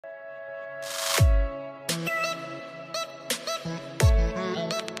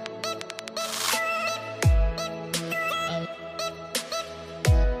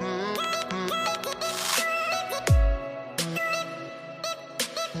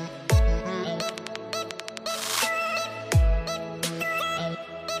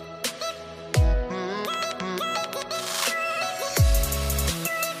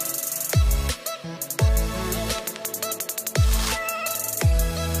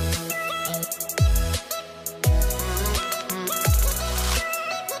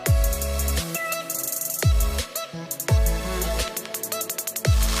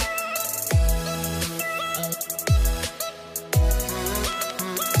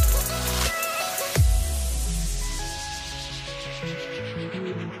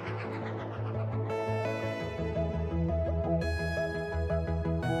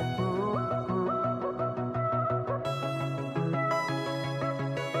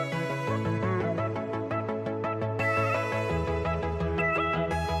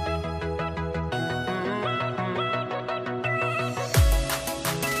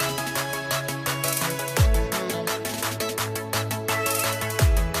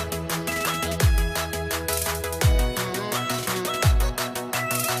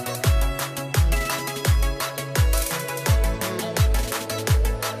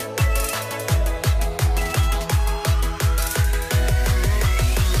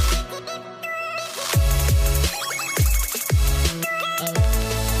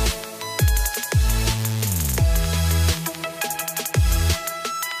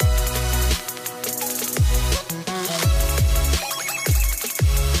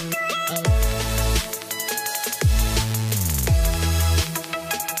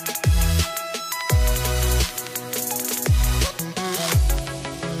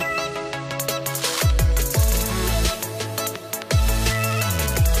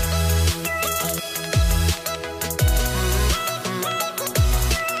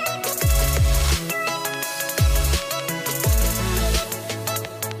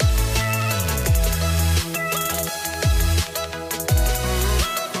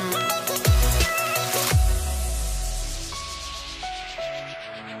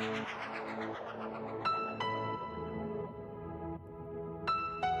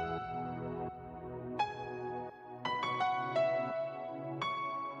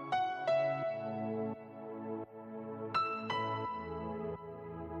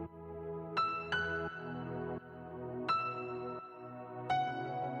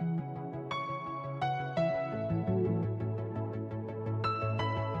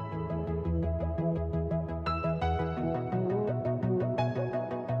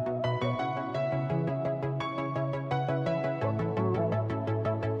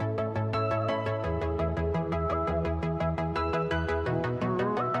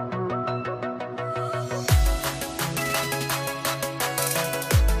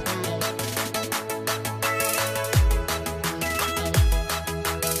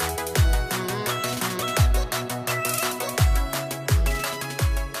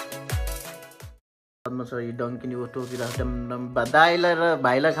छ यो डङ्किनी उ टोकिरहेको डम दाइलाई र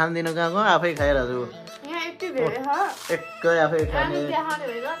भाइलाई खान दिनु गएको आफै खाइरहेको एक्कै आफै खाने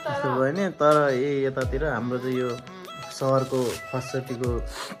भयो नि। तर यतातिर हाम्रो चाहिँ यो सहरको फर्स्टचोटिको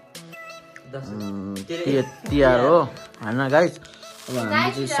तिहार हो होइन गाइस। अब हामी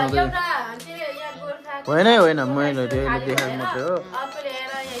चाहिँ सधैँ होइन मैले देखाएको मात्रै हो।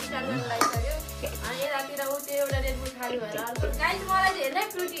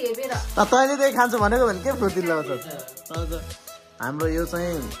 तैँले त्यही खान्छु भनेको भने के फ्रुटी लगाउँछ। हाम्रो यो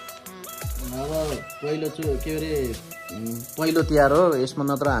चाहिँ अब के अरे पहिलो तिहार हो। यसमा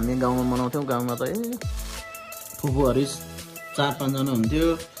नत्र हामी गाउँमा मनाउँथ्यौँ। गाउँमा त फुपूहरू 4-5 जना हुन्थ्यो,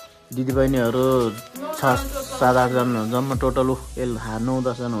 दिदीबहिनीहरू 6-7-8 जना जम्मा टोटल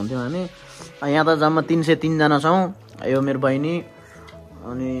 9-10 जना हुन्थ्यौँ हामी। यहाँ त जम्मा 303 जना छौँ। यो मेरो बहिनी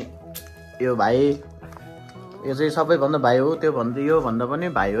अनि यो भाइ, यो चाहिँ सबैभन्दा भाइ हो। यो भन्दा पनि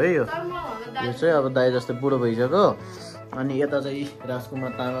भाइ हो। यो चाहिँ अब दाइ जस्तो बुढो भइसक्यो। अनि यता चाहिँ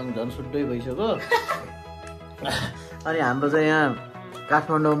राजकुमार तामाङ झन् सुड्डै भइसक्यो। अनि हाम्रो चाहिँ यहाँ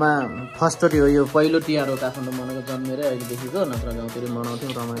काठमाडौँमा फर्स्टचोटि हो यो पहिलो तिहार हो काठमाडौँ मनाएको जन्मेरै अहिलेदेखिको। नत्र गाउँतिर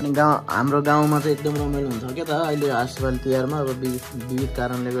मनाउँथ्यौँ रमाइलो। अनि हाम्रो गाउँमा चाहिँ एकदम रमाइलो हुन्छ क्या त अहिले आजकल तिहारमा। अब विविध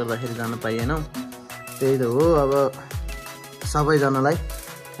कारणले गर्दाखेरि जान पाइएनौँ। त्यही त हो। अब सबैजनालाई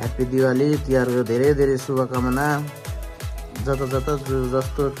ह्याप्पी दिवाली, तिहारको धेरै धेरै शुभकामना। जता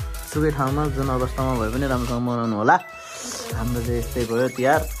जस्तो सुकै ठाउँमा जुन अवस्थामा भए पनि राम्रोसँग मनाउनु होला। हाम्रो चाहिँ यस्तै भयो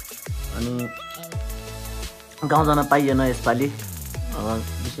तिहार। अनि गाउँ जान पाइएन यसपालि अब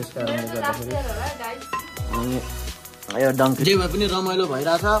विशेष कारणले गर्दाखेरि। अनि यो डङ्की जे भए पनि रमाइलो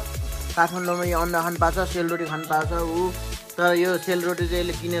भइरहेछ। काठमाडौँमा यो अन्डा खान पाएको छ, सेलरोटी खान पाएको छ ऊ। तर यो सेलरोटी चाहिँ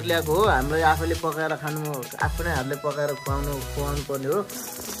यसले किनेर ल्याएको हो। हाम्रो आफैले पकाएर खानु, आफ्नै हातले पकाएर खुवाउनु पर्ने हो।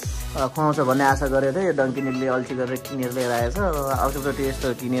 खुवाउँछ भन्ने आशा गरेको थियो। यो डङ्किनीले अल्छी गरेर किनेर लिएर आएछ। अर्कोचोटि यस्तो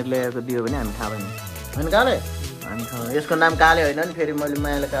किनेर ल्याएको दियो भने हामी खाँदैनौँ होइन काले। हामी खाँदैन। यसको नाम काले होइन नि फेरि। मैले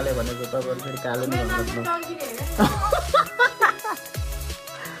मायाले काले भनेको तपाईँहरू फेरि काले नै भन्नु।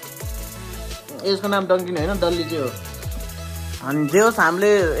 यसको नाम डङ्किनी होइन, डल्ली चाहिँ हो। अनि जे होस्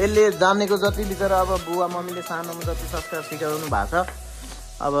हामीले यसले जानेको जति बिचरा अब बुवा मम्मीले सानोमा जति संस्कार सिकाउनु भएको छ,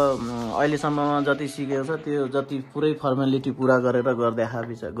 अब अहिलेसम्ममा जति सिकेको छ त्यो जति पुरै फर्मालिटी पुरा गरेर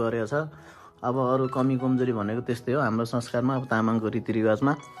गरेको छ। अब अरू कमी कमजोरी भनेको त्यस्तै हो हाम्रो संस्कारमा। अब तामाङको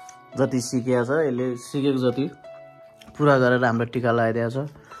रीतिरिवाजमा जति सिकेको छ यसले सिकेको जति पुरा गरेर हाम्रो टिका लगाइदिएको छ।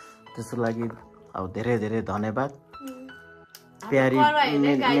 त्यसको लागि अब धेरै धेरै धन्यवाद प्यारी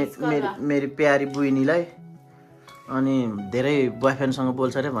मेरी प्यारी बुइनीलाई। अनि धेरै बोयफ्रेन्डसँग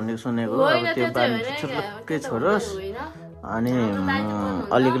बोल्छ अरे भन्ने सुनेको। अब त्यो छुट्टै छोडोस्। अनि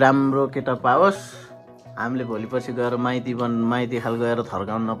अलिक राम्रो केटा पाओस्। हामीले भोलि पछि गएर माइती खाल गएर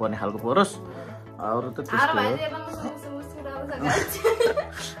थर्काउनु नपर्ने खालको परोस्। अरू त त्यस्तो हो।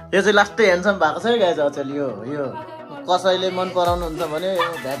 यो चाहिँ लास्टै ह्यान्डसम भएको छ है गाइज। अचेल यो कसैले मन पराउनुहुन्छ भने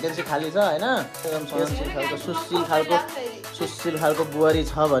भ्याकेन्सी खाली छ होइन। सुशील खालको बुहारी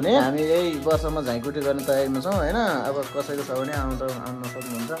छ भने हामी यही वर्षमा झाइकुटी गर्ने तयारीमा छौँ होइन। अब कसैको छ भने आउन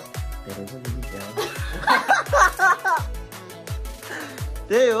सक्नुहुन्छ। धेरै छ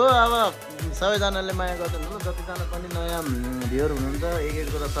त्यही हो। अब सबैजनाले माया गरिदिनु होला। जतिजना पनि नयाँ भ्युअर हुनुहुन्छ एक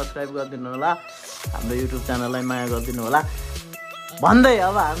कुरा सब्सक्राइब गरिदिनु होला। हाम्रो युट्युब च्यानललाई माया गरिदिनु होला भन्दै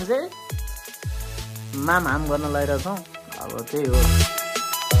अब हामी चाहिँ माम हाम गर्न लागिरहेछौँ। अब त्यही हो।